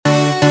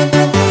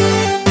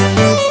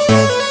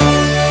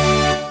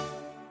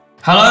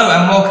Hello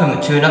and welcome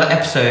to another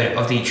episode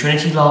of the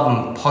Trinity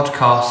Laban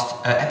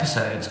podcast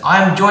episodes.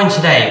 I'm joined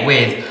today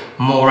with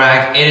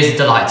Morag. It is a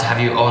delight to have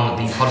you on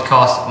the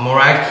podcast,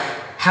 Morag.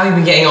 How have you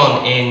been getting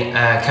on in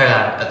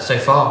CoLab so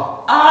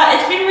far?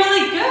 It's been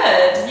really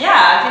good.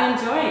 Yeah, I've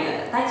been enjoying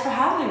it. Thanks for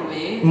having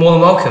me. More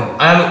than welcome.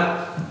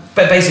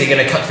 But basically,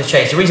 going to cut to the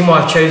chase. The reason why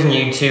I've chosen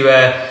you to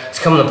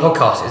come on the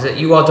podcast is that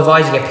you are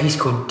devising a piece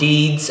called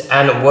Deeds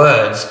and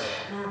Words.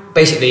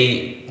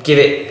 Basically,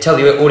 tell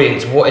the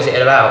audience, what is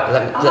it about?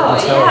 Let them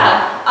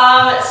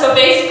tell So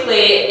basically,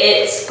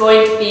 it's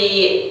going to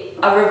be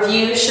a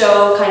review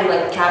show, kind of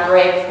like a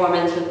cabaret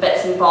performance with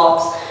bits and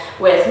bobs,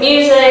 with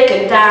music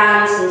and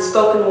dance and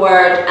spoken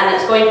word, and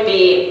it's going to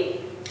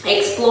be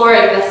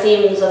exploring the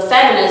themes of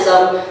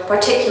feminism,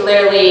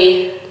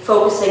 particularly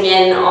focusing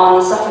in on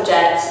the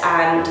suffragettes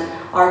and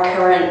our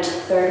current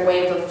third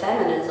wave of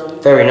feminism.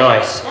 Very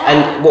nice. Yeah.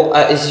 And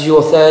what is this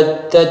your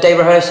third day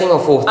rehearsing or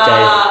fourth day?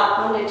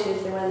 Monday,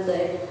 Tuesday,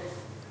 Wednesday.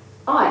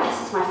 Oh, I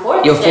guess it's my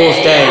fourth day. Your fourth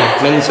day,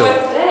 yeah, mental. My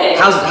fourth day.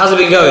 How's it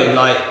been going?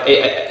 Like,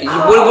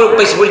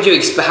 what did you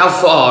expect? How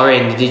far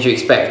in did you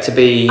expect to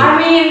be? I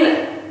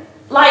mean,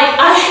 like,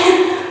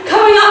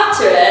 coming up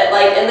to it,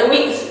 like in the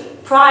weeks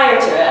prior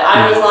to it,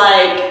 I was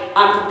like,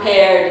 I'm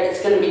prepared,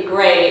 it's going to be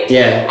great.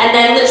 Yeah. And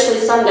then literally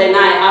Sunday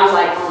night, I was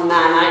like, oh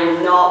man,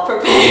 I'm not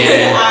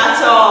prepared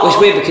at all. It's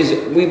weird because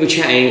we were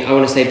chatting, I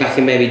want to say back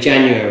in maybe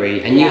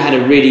January, and you had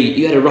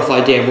a rough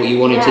idea of what you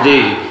wanted to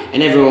do,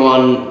 and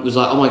everyone was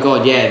like, oh my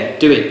god, yeah,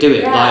 do it.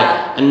 Yeah.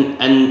 Like,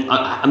 and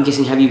I'm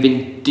guessing,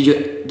 did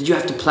you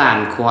have to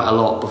plan quite a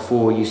lot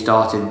before you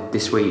started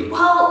this week?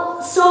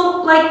 Well,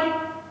 so like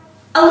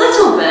a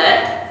little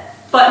bit,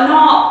 but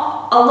not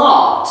a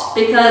lot,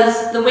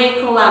 because the way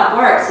CoLab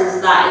works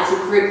is that it's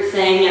a group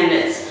thing and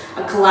it's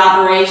a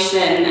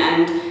collaboration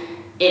and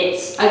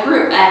it's a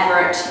group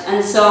effort,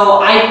 and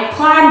so I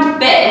planned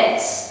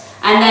bits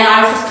and then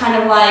I was just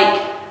kind of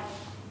like,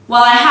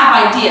 well, I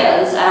have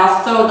ideas and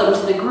I'll throw them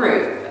to the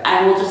group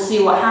and we'll just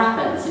see what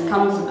happens and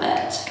comes of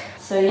it.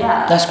 So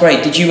yeah. That's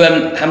great. Did you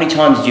how many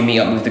times did you meet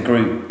up with the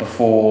group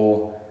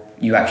before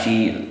you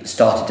actually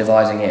started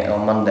devising it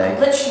on Monday?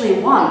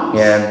 Literally once.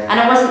 Yeah. And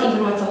it wasn't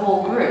even with the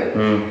whole group.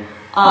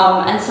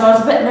 And so I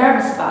was a bit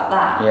nervous about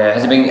that. Yeah,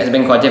 has it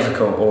been quite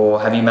difficult,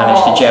 or have you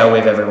managed to gel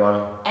with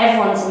everyone?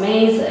 Everyone's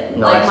amazing.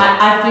 Nice.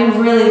 Like I've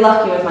been really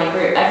lucky with my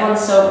group.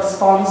 Everyone's so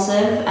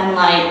responsive and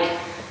like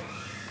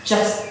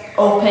just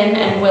open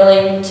and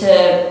willing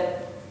to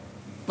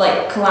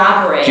like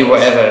collaborate. Do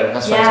whatever.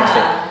 That's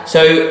fantastic.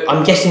 So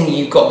I'm guessing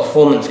you've got a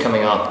performance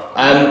coming up.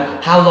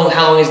 How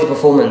long is the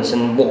performance,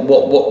 and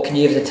what can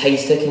you give us a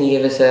taster? Can you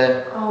give us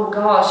a? Oh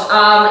gosh,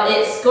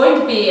 it's going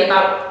to be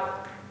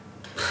about.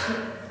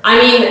 I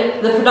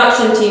mean, the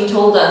production team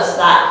told us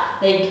that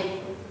they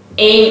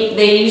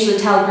usually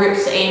tell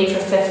groups to aim for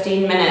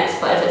 15 minutes,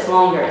 but if it's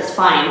longer, it's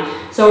fine.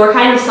 So we're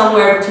kind of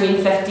somewhere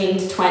between 15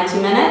 to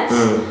 20 minutes.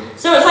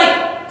 So it's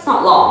like, it's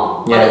not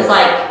long, but it's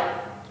like...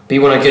 But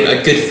you want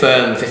a good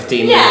firm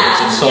 15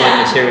 minutes of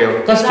solid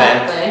material. That's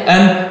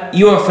fair.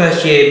 You're a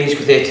first year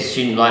musical theatre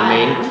student like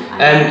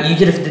me. You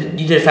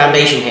did a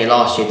foundation here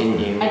last year, didn't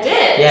you? I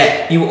did.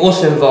 Yeah. You were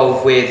also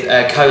involved with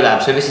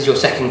CoLab, so this is your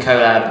second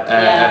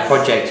CoLab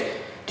project.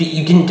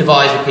 You didn't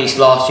devise a piece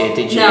last year,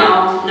 did you?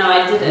 No,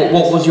 I didn't.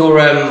 What was your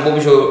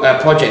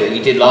project that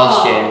you did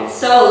last year?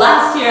 So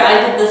last year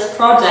I did this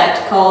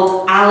project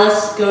called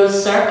Alice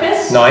Goes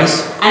Circus.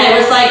 Nice. And it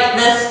was like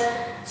this.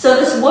 So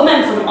this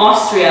woman from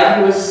Austria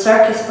who was a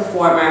circus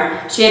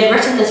performer, she had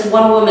written this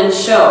one-woman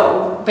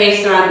show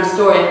based around the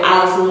story of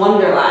Alice in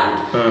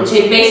Wonderland. And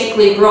she had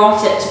basically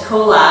brought it to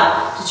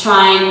CoLab to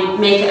try and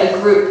make it a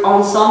group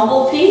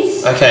ensemble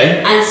piece.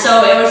 Okay. And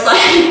so it was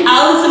like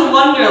Alice in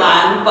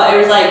Wonderland, but it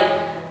was like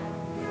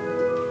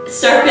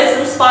circus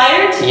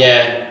inspired.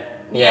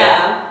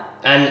 Yeah.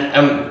 And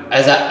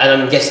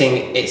I'm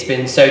guessing it's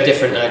been so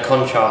different and a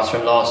contrast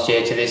from last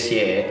year to this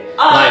year.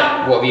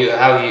 How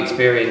have you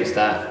experienced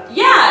that?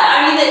 Yeah,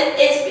 I mean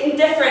it's been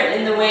different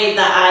in the way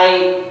that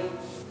I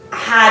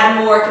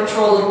had more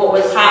control of what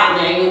was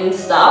happening and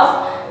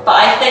stuff. But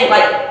I think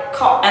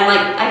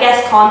I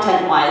guess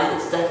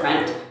content-wise it's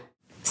different.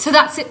 So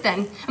that's it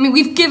then. I mean,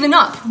 we've given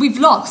up. We've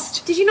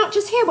lost. Did you not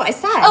just hear what I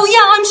said? Oh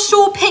yeah, I'm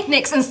sure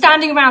picnics and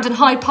standing around in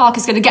Hyde Park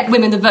is going to get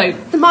women to vote.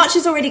 The march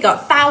has already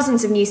got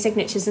thousands of new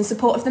signatures in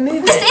support of the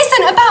movement. This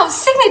isn't about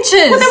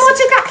signatures. Well, then what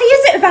exactly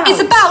is it about? It's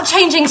about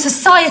changing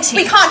society.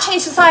 We can't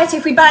change society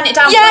if we burn it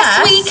down Yes,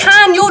 first. we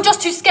can. You're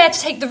just too scared to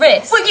take the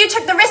risk. Well, you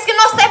took the risk and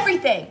lost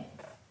everything.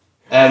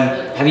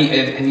 Have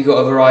you got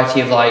a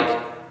variety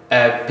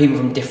of people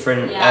from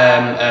different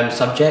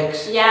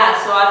subjects? Yeah,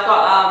 so I've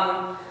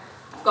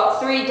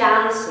got 3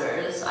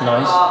 dancers. Nice.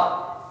 I've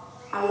got,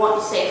 I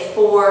want to say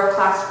 4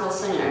 classical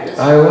singers.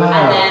 Oh wow.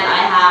 And then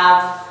I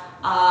have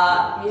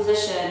a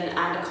musician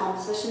and a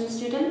composition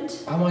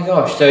student. Oh my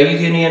gosh, so are you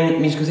the only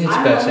musical theatre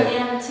person?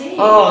 I'm on the MT.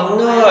 Oh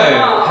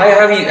no!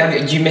 How have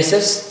you, do you miss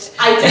us?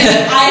 I do.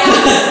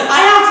 I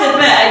have to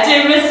admit, I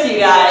do miss you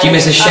guys. Do you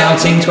miss us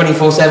shouting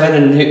 24/7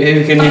 and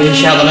who can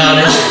shout the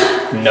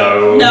loudest?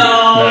 No.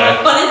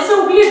 No. But it's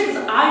so weird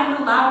because I'm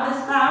the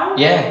loudest now.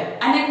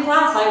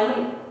 I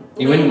wouldn't.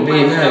 You wouldn't be,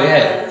 no,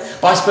 yeah.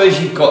 But I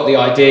suppose you've got the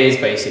ideas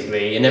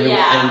basically, and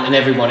everyone and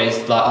everyone is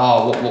like,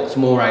 oh, what's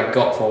Morag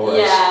got for us?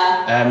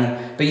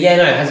 Yeah. But yeah,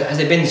 no. Has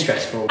it been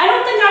stressful? I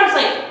don't think I was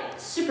like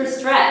super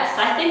stressed.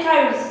 I think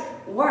I was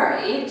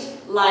worried,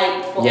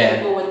 like what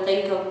people would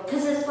think of,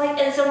 because it's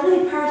a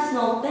really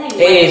personal thing. It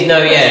is,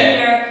 no,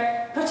 yeah.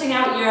 Putting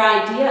out your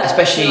idea,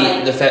 especially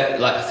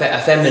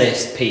a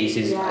feminist piece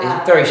is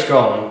very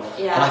strong,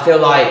 and I feel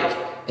like,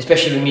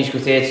 especially with musical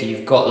theatre,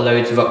 you've got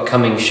loads of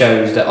upcoming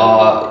shows that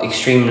are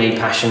extremely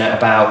passionate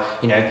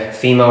about, you know,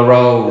 female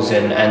roles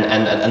and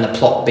the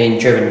plot being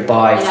driven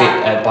by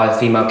by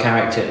female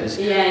characters.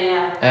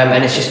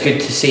 And it's just good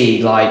to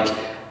see like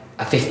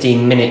a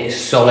 15-minute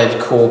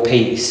solid core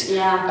piece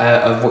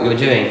of what you're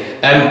doing.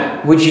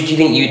 Do you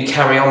think you'd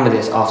carry on with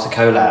this after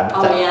CoLab?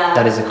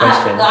 That is the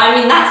question. I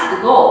mean, that's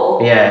the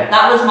goal. Yeah.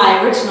 That was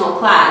my original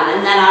plan,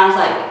 and then I was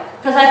like,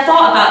 because I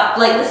thought about,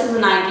 like, this is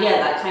an idea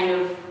that kind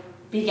of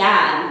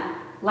began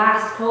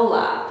last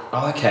CoLab.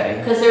 Oh, okay.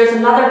 Because there was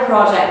another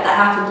project that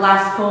happened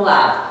last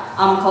CoLab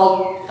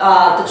called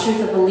The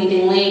Truth of a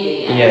Leading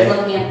Lady, and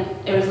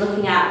it was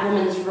looking at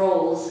women's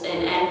roles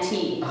in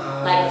MT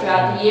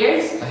throughout the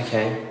years.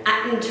 Okay.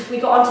 And we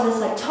got onto this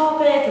like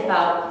topic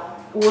about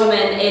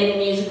women in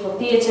musical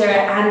theatre,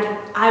 and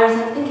I was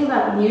like thinking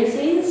about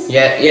Newsies.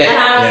 Yeah. And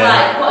I was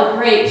like, what a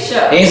great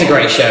show. It is a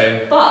great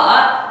show.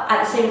 But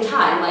at the same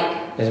time,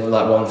 like, there's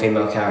like one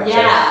female character.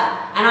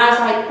 Yeah. And I was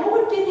like, what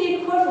would be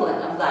the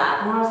equivalent of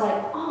that? And I was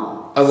like,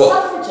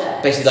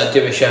 Suffragettes. Basically, like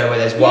do a show where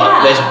there's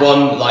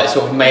one like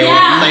sort of male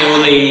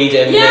lead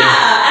and and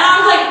I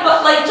was like,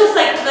 but like just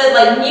like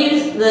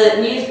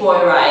the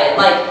newsboy riot,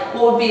 like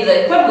what would be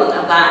the equivalent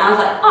of that? And I was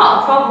like,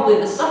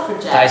 probably the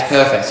Suffragettes. That is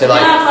perfect. So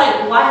like, and I was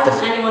like, why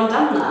hasn't anyone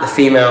done that? The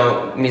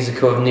female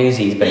musical of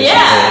Newsies, basically.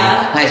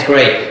 Yeah. That is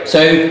great.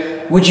 So.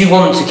 Would you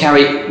want to where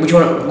do you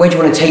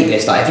want to take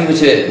this? Like, if you were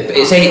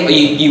to say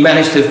you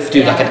managed to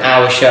do like an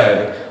hour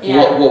show,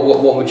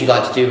 what would you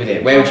like to do with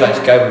it? Where would you like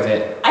to go with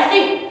it? I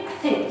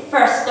think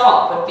first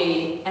stop would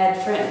be Ed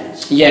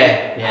Fringe.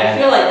 Yeah. I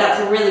feel like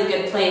that's a really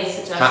good place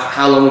to just.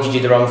 How long would you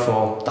do the run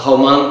for? The whole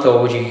month, or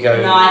would you go?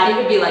 No, I think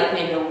it'd be like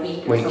maybe a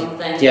week or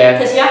something. Yeah.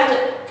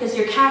 Because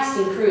your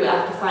casting crew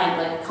have to find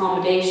like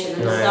accommodation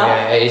and stuff.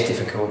 Yeah, it is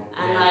difficult.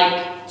 And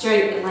like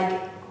during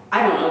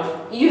I don't know.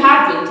 You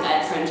have been to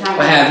Ed Fringe, haven't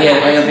you? I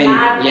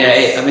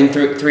have, I've been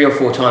through 3 or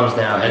 4 times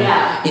now, and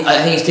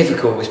I think it's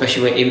difficult,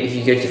 especially if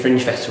you go to the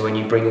Fringe Festival and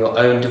you bring your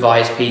own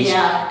devised piece,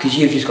 because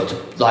you've just got to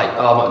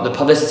the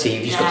publicity.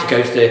 You've just got to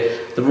go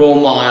to the Royal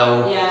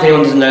Mile. If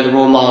anyone doesn't know, the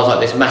Royal Mile is like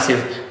this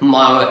massive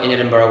mile in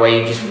Edinburgh where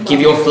you just give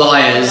your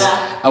flyers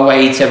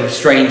away to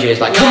strangers,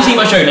 like come see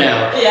my show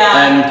now.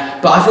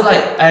 But I feel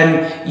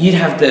like you'd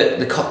have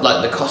the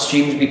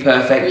costumes be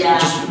perfect,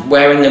 just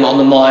wearing them on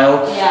the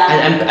mile,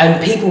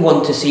 and people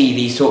want to see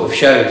these sort of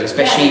shows,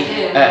 especially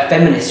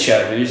feminist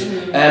shows,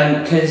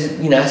 because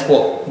that's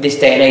what this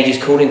day and age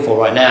is calling for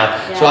right now.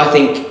 So I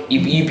think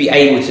you'd be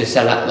able to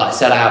sell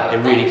out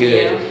and really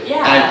good.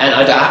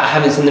 And I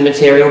haven't seen the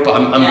material, but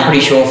I'm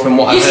pretty sure from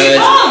what I've heard,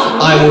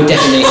 I will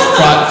definitely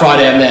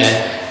Friday I'm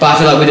there. But I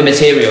feel like with the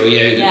material,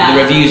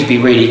 the reviews would be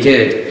really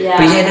good.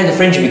 But the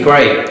Fringe would be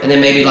great, and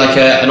then maybe like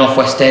an off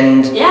West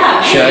End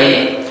show.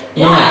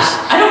 Nice.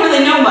 I don't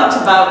really know much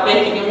about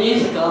making a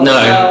musical.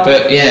 No,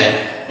 but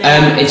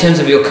in terms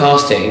of your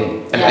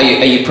casting, are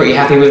you pretty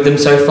happy with them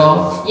so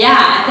far? Yeah,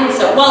 I think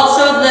so. Well,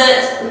 so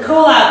the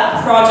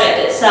CoLab project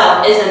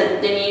itself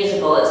isn't the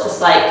musical. It's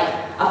just like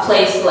a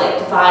place to like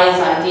devise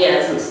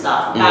ideas and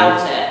stuff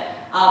about it.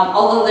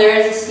 Although there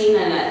is a scene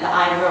in it that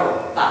I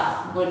wrote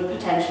that would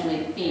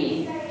potentially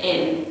be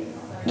in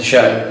the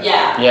show.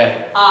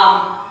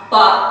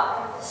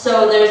 But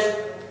so there's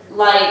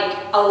like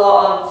a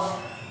lot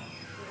of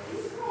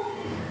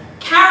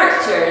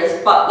characters,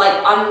 but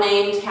like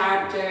unnamed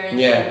characters.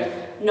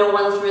 And no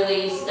one's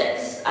really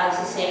sticks as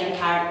the same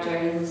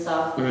characters and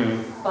stuff.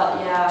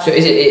 But So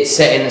it's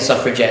set in the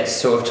Suffragettes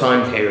sort of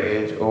time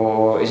period,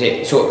 or is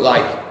it sort of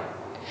like?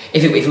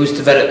 If it was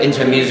developed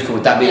into a musical,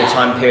 would that be the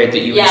time period that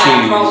you would choose?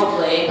 Yeah,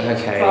 probably.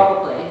 Okay.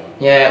 Probably.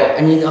 Yeah,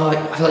 and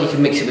I feel like you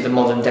can mix it with the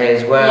modern day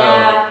as well.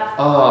 Yeah.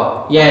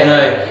 Oh, yeah,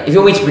 no. If you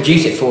want me to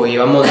produce it for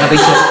you, I'm more than happy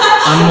to.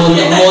 I'm more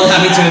than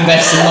happy to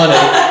invest some money.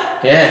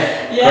 Yeah.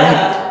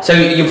 Great. So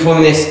you're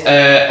performing this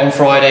on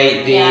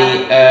Friday,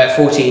 the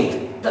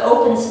 14th. The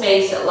open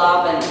space at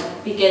Laban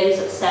begins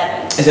at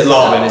 7. Is it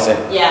Laban? Is it?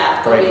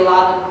 Yeah. Great. It'll be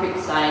Laban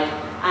Creekside,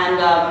 and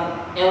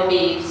it'll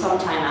be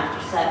sometime after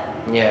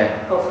 7.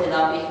 Yeah. Hopefully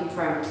that'll be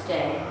confirmed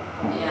today.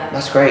 Yeah.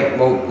 That's great.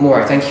 Well,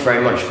 Morag, thank you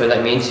very much for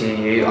letting me interview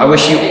you. I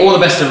wish you all the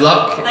best of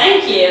luck.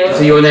 Thank you.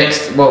 For your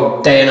next,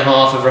 day and a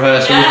half of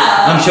rehearsal.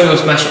 I'm sure you'll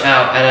smash it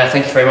out, and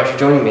thank you very much for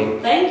joining me.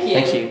 Thank you.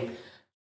 Thank you.